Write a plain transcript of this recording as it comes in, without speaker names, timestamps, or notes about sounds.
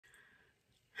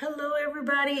Hello,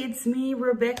 everybody. It's me,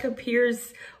 Rebecca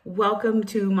Pierce. Welcome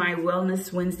to my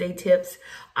Wellness Wednesday tips.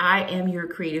 I am your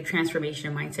creative transformation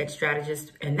and mindset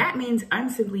strategist, and that means I'm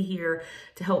simply here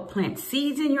to help plant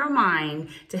seeds in your mind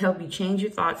to help you change your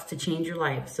thoughts to change your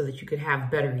life so that you could have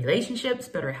better relationships,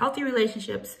 better healthy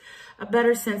relationships, a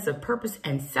better sense of purpose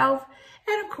and self,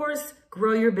 and of course,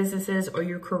 grow your businesses or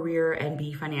your career and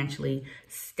be financially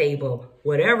stable,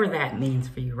 whatever that means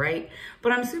for you, right?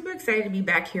 But I'm super excited to be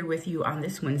back here with you on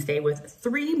this Wednesday with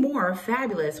 3 more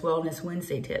fabulous Wellness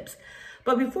Wednesday tips.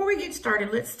 But before we get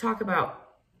started, let's talk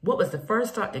about what was the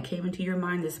first thought that came into your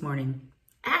mind this morning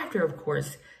after, of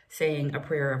course, saying a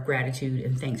prayer of gratitude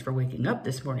and thanks for waking up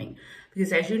this morning.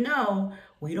 Because as you know,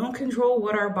 we don't control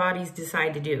what our bodies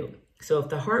decide to do. So if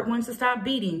the heart wants to stop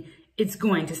beating, it's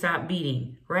going to stop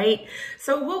beating, right?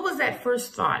 So what was that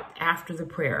first thought after the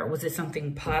prayer? Was it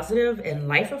something positive and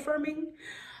life-affirming?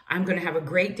 I'm going to have a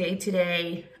great day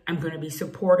today. I'm going to be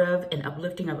supportive and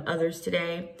uplifting of others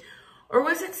today. Or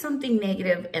was it something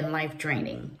negative and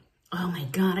life-draining? Oh my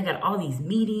God, I got all these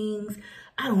meetings.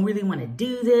 I don't really want to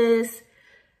do this.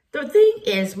 The thing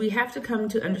is, we have to come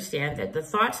to understand that the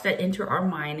thoughts that enter our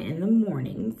mind in the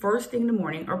morning, first thing in the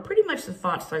morning, are pretty much the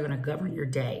thoughts that are going to govern your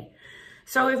day.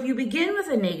 So if you begin with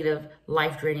a negative,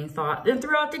 life-draining thought, then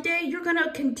throughout the day, you're going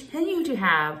to continue to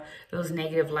have those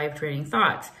negative, life-draining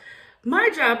thoughts. My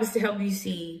job is to help you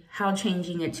see how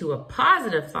changing it to a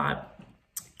positive thought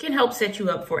can help set you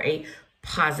up for a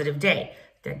positive day.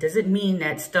 That doesn't mean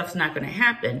that stuff's not going to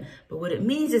happen, but what it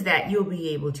means is that you'll be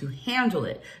able to handle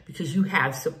it because you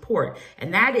have support.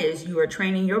 And that is, you are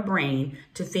training your brain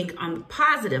to think on the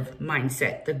positive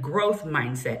mindset, the growth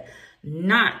mindset,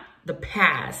 not the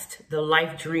past, the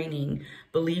life-draining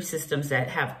belief systems that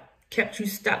have kept you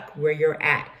stuck where you're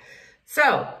at.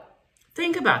 So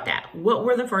think about that. What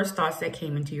were the first thoughts that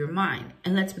came into your mind?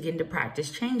 And let's begin to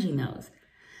practice changing those.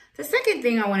 The second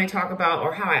thing I want to talk about,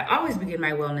 or how I always begin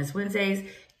my Wellness Wednesdays,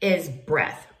 is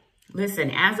breath. Listen,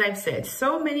 as I've said,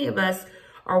 so many of us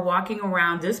are walking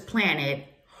around this planet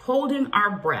holding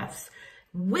our breaths,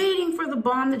 waiting for the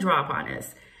bomb to drop on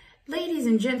us. Ladies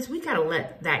and gents, we got to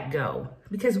let that go,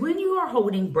 because when you are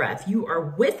holding breath, you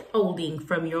are withholding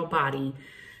from your body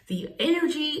the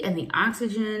energy and the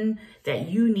oxygen that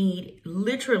you need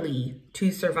literally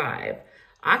to survive.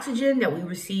 Oxygen that we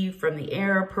receive from the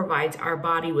air provides our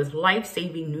body with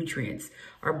life-saving nutrients.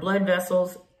 Our blood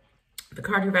vessels, the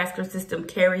cardiovascular system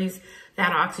carries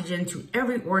that oxygen to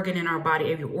every organ in our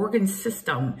body, every organ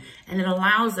system, and it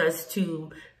allows us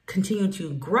to continue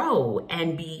to grow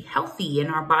and be healthy in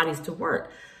our bodies to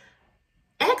work.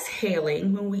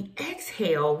 Exhaling, when we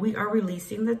exhale, we are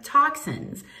releasing the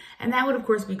toxins. And that would, of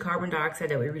course, be carbon dioxide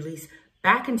that we release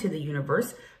back into the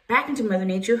universe, back into Mother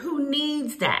Nature, who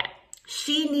needs that.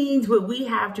 She needs what we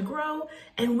have to grow,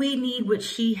 and we need what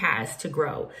she has to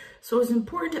grow. So it's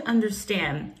important to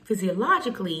understand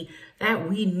physiologically that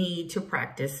we need to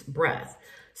practice breath.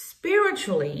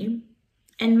 Spiritually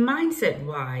and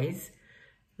mindset-wise,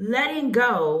 letting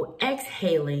go,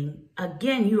 exhaling,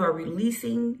 again, you are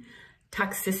releasing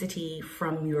toxicity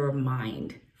from your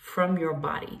mind, from your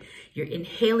body. You're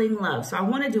inhaling love. So I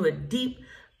want to do a deep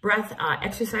breath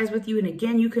exercise with you. And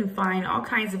again, you can find all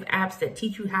kinds of apps that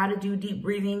teach you how to do deep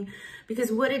breathing,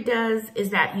 because what it does is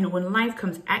that, when life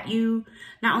comes at you,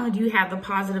 not only do you have the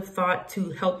positive thought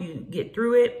to help you get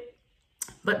through it,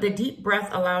 but the deep breath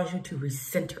allows you to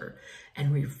recenter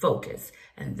and refocus.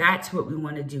 And that's what we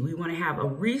want to do. We want to have a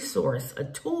resource, a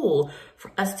tool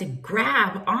for us to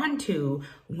grab onto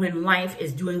when life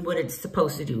is doing what it's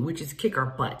supposed to do, which is kick our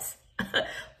butts.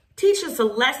 Teach us a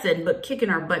lesson, but kicking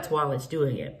our butts while it's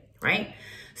doing it, right?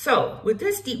 So with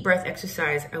this deep breath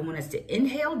exercise, I want us to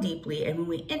inhale deeply. And when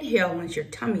we inhale, I want your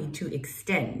tummy to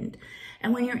extend.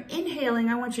 And when you're inhaling,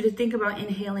 I want you to think about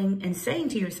inhaling and saying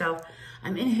to yourself,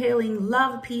 I'm inhaling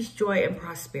love, peace, joy, and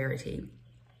prosperity.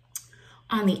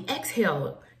 On the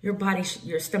exhale,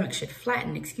 your stomach should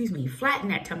flatten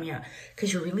that tummy out,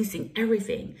 because you're releasing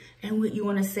everything. And what you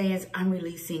want to say is, I'm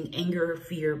releasing anger,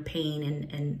 fear, pain,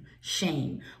 and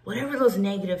shame, whatever those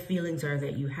negative feelings are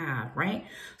that you have, right?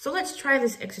 So let's try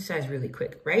this exercise really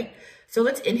quick, right? So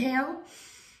let's inhale,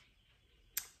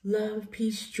 love,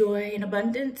 peace, joy, and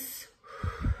abundance.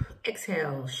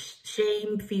 Exhale,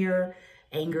 shame, fear,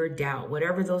 anger, doubt,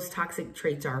 whatever those toxic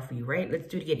traits are for you, right? Let's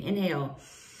do it again. Inhale,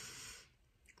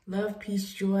 love,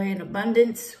 peace, joy, and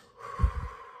abundance.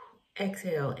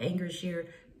 Exhale, anger, fear,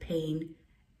 pain,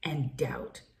 and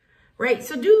doubt. Right?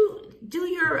 So do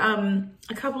your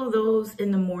a couple of those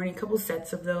in the morning, a couple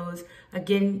sets of those.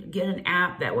 Again, get an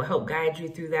app that will help guide you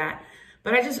through that.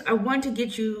 But I want to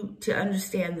get you to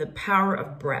understand the power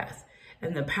of breath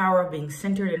and the power of being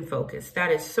centered and focused.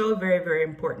 That is so very, very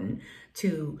important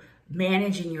to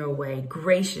managing your way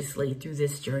graciously through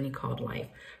this journey called life,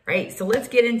 right? So let's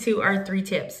get into our 3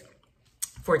 tips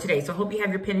for today. So I hope you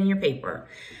have your pen and your paper.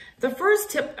 The first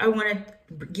tip I want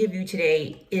to give you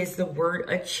today is the word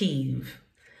achieve.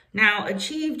 Now,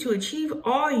 to achieve,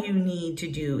 all you need to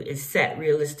do is set a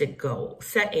realistic goal,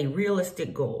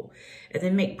 and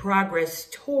then make progress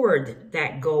toward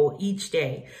that goal each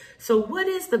day. So what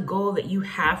is the goal that you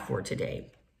have for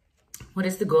today? What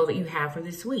is the goal that you have for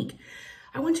this week?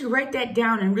 I want you to write that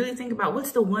down and really think about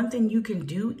what's the one thing you can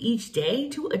do each day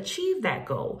to achieve that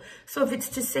goal. So if it's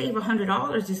to save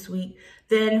 $100 this week,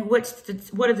 then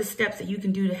what are the steps that you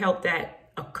can do to help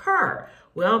that occur?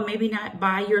 Well, maybe not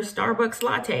buy your Starbucks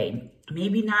latte,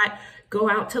 maybe not go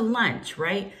out to lunch,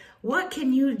 right? What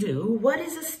can you do? What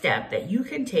is a step that you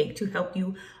can take to help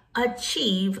you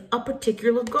achieve a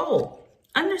particular goal?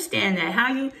 Understand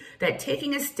that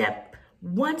taking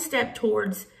one step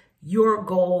towards your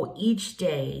goal each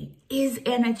day is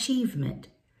an achievement.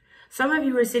 Some of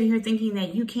you are sitting here thinking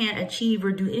that you can't achieve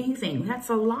or do anything. That's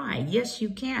a lie. Yes, you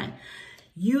can.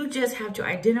 You just have to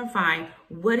identify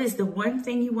what is the one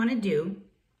thing you want to do.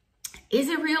 Is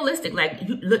it realistic? Like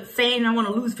saying I want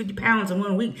to lose 50 pounds in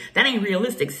 1 week. That ain't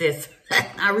realistic, sis.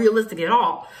 That's not realistic at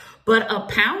all. But a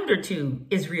pound or 2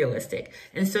 is realistic.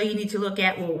 And so you need to look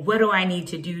at, well, what do I need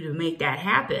to do to make that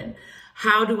happen?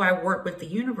 How do I work with the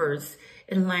universe,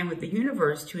 in line with the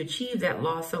universe, to achieve that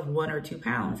loss of 1 or 2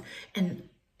 pounds? And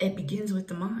it begins with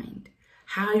the mind.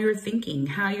 How you're thinking,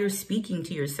 how you're speaking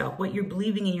to yourself, what you're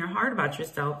believing in your heart about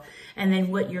yourself, and then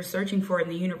what you're searching for in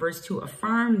the universe to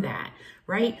affirm that,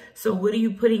 right? So what are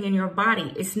you putting in your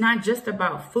body? It's not just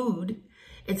about food.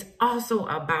 It's also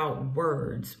about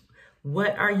words.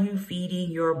 What are you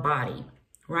feeding your body,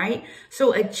 right?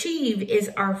 So achieve is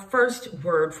our first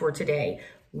word for today.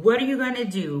 What are you going to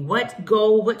do? What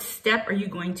goal, what step are you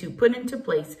going to put into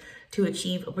place to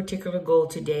achieve a particular goal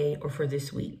today or for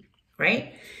this week,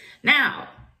 right? Now,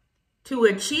 to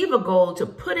achieve a goal, to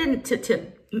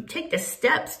take the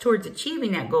steps towards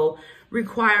achieving that goal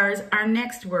requires our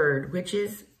next word, which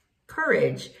is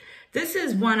courage. This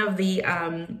is one of the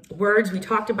words we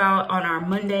talked about on our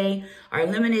Monday, our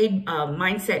Lemonade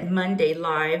Mindset Monday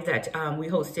Live that we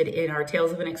hosted in our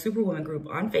Tales of an Ex-Superwoman group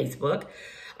on Facebook.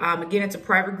 Again, it's a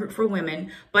private group for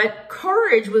women, but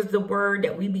courage was the word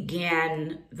that we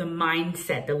began the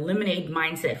mindset, the Lemonade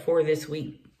mindset for this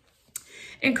week.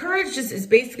 And courage just is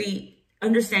basically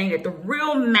understanding that the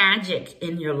real magic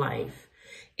in your life,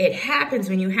 it happens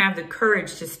when you have the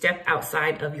courage to step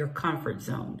outside of your comfort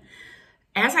zone.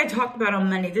 As I talked about on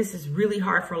Monday, this is really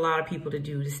hard for a lot of people to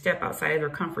do, to step outside of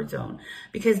their comfort zone,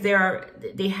 because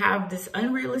they have this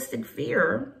unrealistic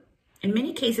fear. In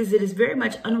many cases, it is very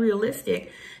much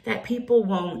unrealistic that people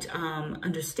won't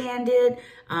understand it.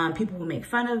 People will make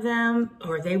fun of them,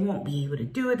 or they won't be able to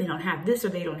do it. They don't have this or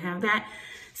they don't have that.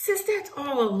 Sis, that's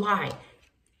all a lie.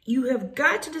 You have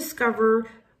got to discover,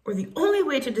 or the only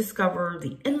way to discover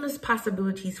the endless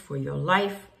possibilities for your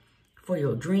life, for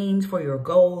your dreams, for your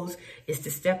goals, is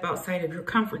to step outside of your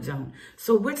comfort zone.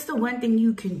 So what's the one thing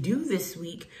you can do this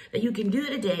week, that you can do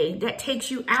today, that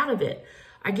takes you out of it?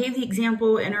 I gave the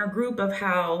example in our group of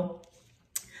how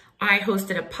I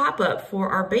hosted a pop-up for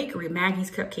our bakery, Maggie's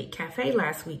Cupcake Cafe,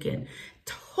 last weekend.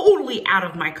 Totally out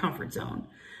of my comfort zone.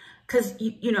 Because,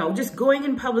 you know, just going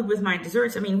in public with my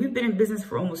desserts, I mean, we've been in business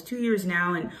for almost 2 years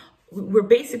now, and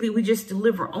we just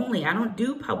deliver only. I don't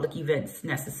do public events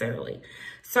necessarily.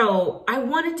 So I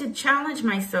wanted to challenge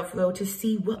myself, though, to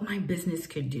see what my business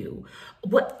could do,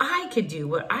 what I could do,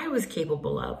 what I was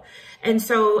capable of. And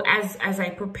so as I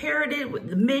prepared it with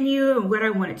the menu and what I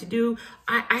wanted to do,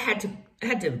 I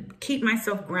had to keep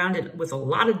myself grounded with a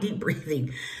lot of deep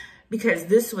breathing, because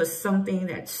this was something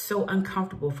that's so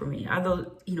uncomfortable for me.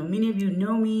 Although, you know, many of you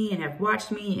know me and have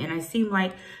watched me, and I seem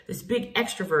like this big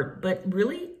extrovert, but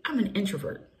really, I'm an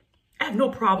introvert. I have no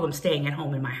problem staying at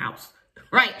home in my house,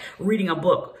 right? Reading a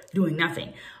book, doing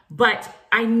nothing. But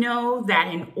I know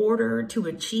that in order to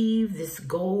achieve this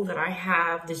goal that I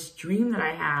have, this dream that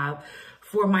I have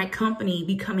for my company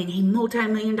becoming a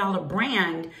multi-million-dollar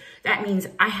brand, that means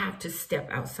I have to step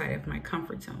outside of my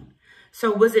comfort zone. So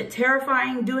was it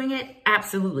terrifying doing it?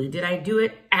 Absolutely. Did I do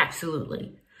it?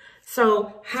 Absolutely.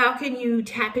 So how can you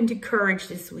tap into courage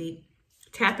this week?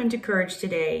 Tap into courage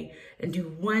today and do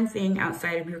one thing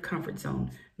outside of your comfort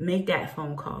zone. Make that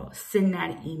phone call, send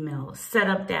that email, set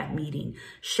up that meeting,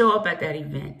 show up at that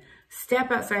event,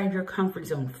 step outside of your comfort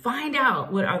zone. Find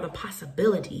out what are the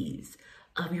possibilities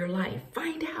of your life.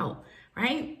 Find out,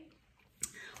 right?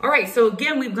 All right. So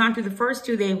again, we've gone through the first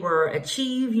two. They were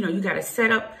achieve. You know, you got to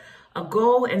set up a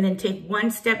goal and then take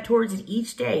one step towards it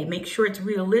each day. Make sure it's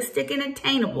realistic and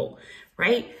attainable,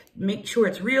 right? Make sure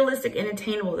it's realistic and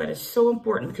attainable. That is so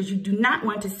important because you do not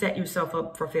want to set yourself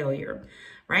up for failure,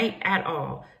 right? At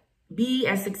all. Be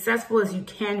as successful as you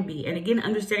can be. And again,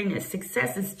 understanding that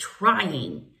success is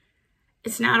trying.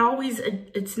 It's not always,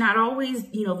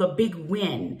 the big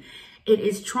win. It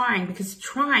is trying, because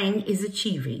trying is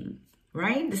achieving,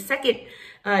 right? The second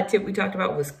tip we talked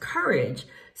about was courage.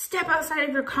 Step outside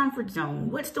of your comfort zone.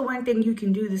 What's the one thing you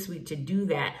can do this week to do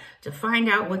that, to find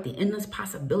out what the endless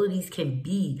possibilities can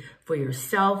be for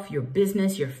yourself, your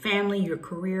business, your family, your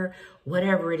career,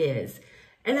 whatever it is.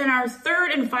 And then our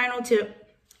third and final tip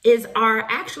is our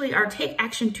Take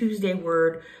Action Tuesday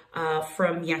word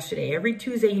from yesterday. Every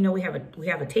Tuesday, we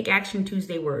have a Take Action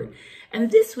Tuesday word. And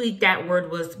this week, that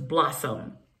word was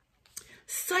blossom.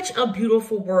 Such a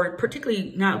beautiful word,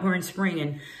 particularly now we're in spring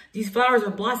and these flowers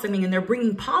are blossoming and they're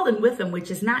bringing pollen with them,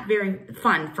 which is not very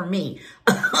fun for me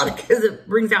because it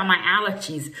brings out my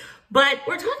allergies. But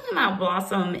we're talking about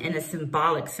blossom in a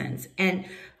symbolic sense. And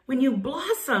when you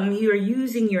blossom, you are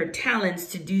using your talents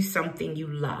to do something you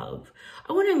love.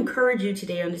 I want to encourage you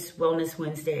today on this Wellness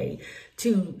Wednesday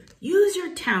to use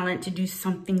your talent to do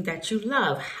something that you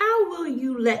love. How will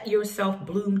you let yourself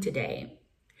bloom today?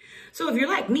 So if you're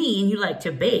like me and you like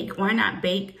to bake, why not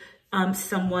bake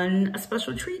someone a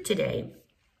special treat today?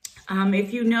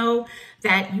 If you know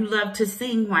that you love to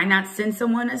sing, why not send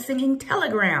someone a singing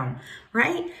telegram,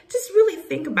 right? Just really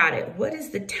think about it. What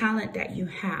is the talent that you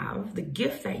have, the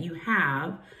gift that you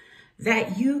have,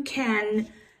 that you can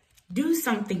do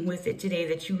something with it today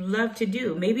that you love to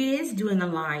do? Maybe it is doing a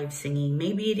live singing.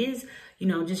 Maybe it is,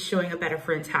 just showing up at a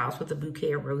friend's house with a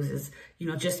bouquet of roses,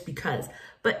 just because.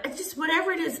 But just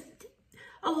whatever it is,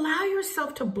 allow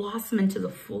yourself to blossom into the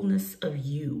fullness of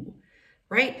you,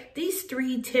 right? These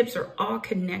three tips are all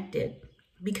connected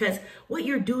because what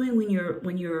you're doing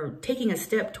when you're taking a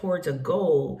step towards a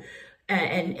goal,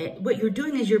 and what you're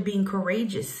doing is you're being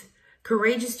courageous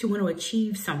to want to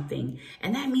achieve something.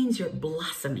 And that means you're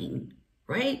blossoming,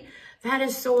 right? That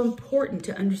is so important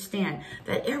to understand,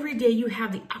 that every day you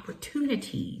have the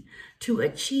opportunity to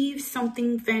achieve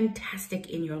something fantastic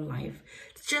in your life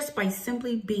just by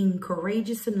simply being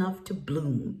courageous enough to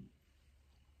bloom.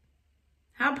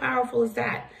 How powerful is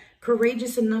that?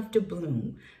 Courageous enough to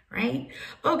bloom, right?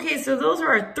 Okay, so those are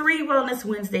our 3 Wellness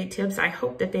Wednesday tips. I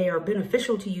hope that they are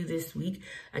beneficial to you this week.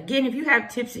 Again, if you have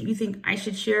tips that you think I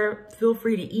should share, feel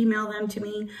free to email them to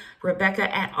me,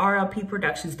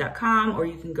 Rebecca@rlpproductions.com, or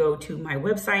you can go to my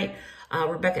website,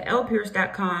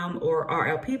 RebeccaLPierce.com or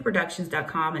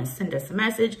rlpproductions.com, and send us a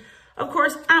message. Of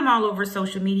course, I'm all over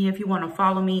social media. If you want to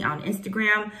follow me on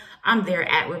Instagram, I'm there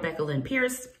at Rebecca Lynn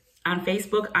Pierce. On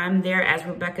Facebook, I'm there as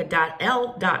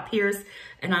Rebecca.L.Pierce.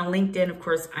 And on LinkedIn, of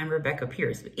course, I'm Rebecca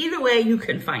Pierce. But either way, you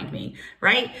can find me,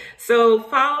 right? So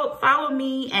follow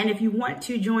me. And if you want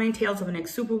to join Tales of an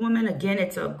Ex-Superwoman, again,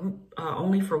 it's a group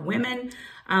only for women.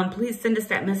 Please send us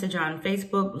that message on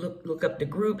Facebook. Look up the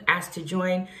group, ask to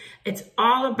join. It's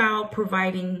all about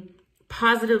providing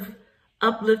positive,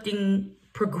 uplifting,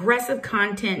 progressive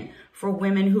content for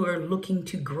women who are looking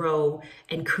to grow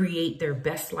and create their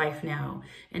best life now.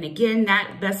 And again,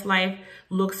 that best life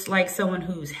looks like someone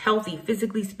who's healthy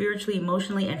physically, spiritually,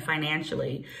 emotionally, and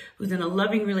financially, who's in a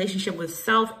loving relationship with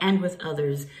self and with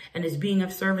others, and is being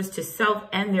of service to self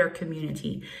and their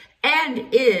community, and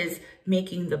is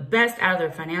making the best out of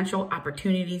their financial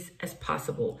opportunities as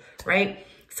possible, right?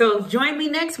 So join me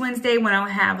next Wednesday when I'll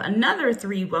have another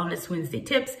 3 Wellness Wednesday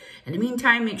tips. In the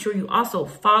meantime, make sure you also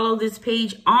follow this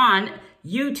page on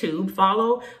YouTube.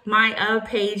 Follow my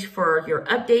page for your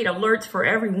update alerts for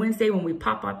every Wednesday when we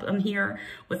pop up on here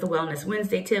with the Wellness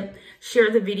Wednesday tip. Share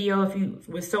the video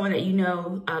with someone that you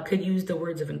know could use the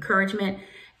words of encouragement.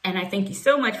 And I thank you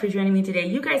so much for joining me today.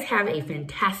 You guys have a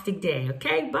fantastic day,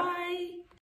 okay? Bye.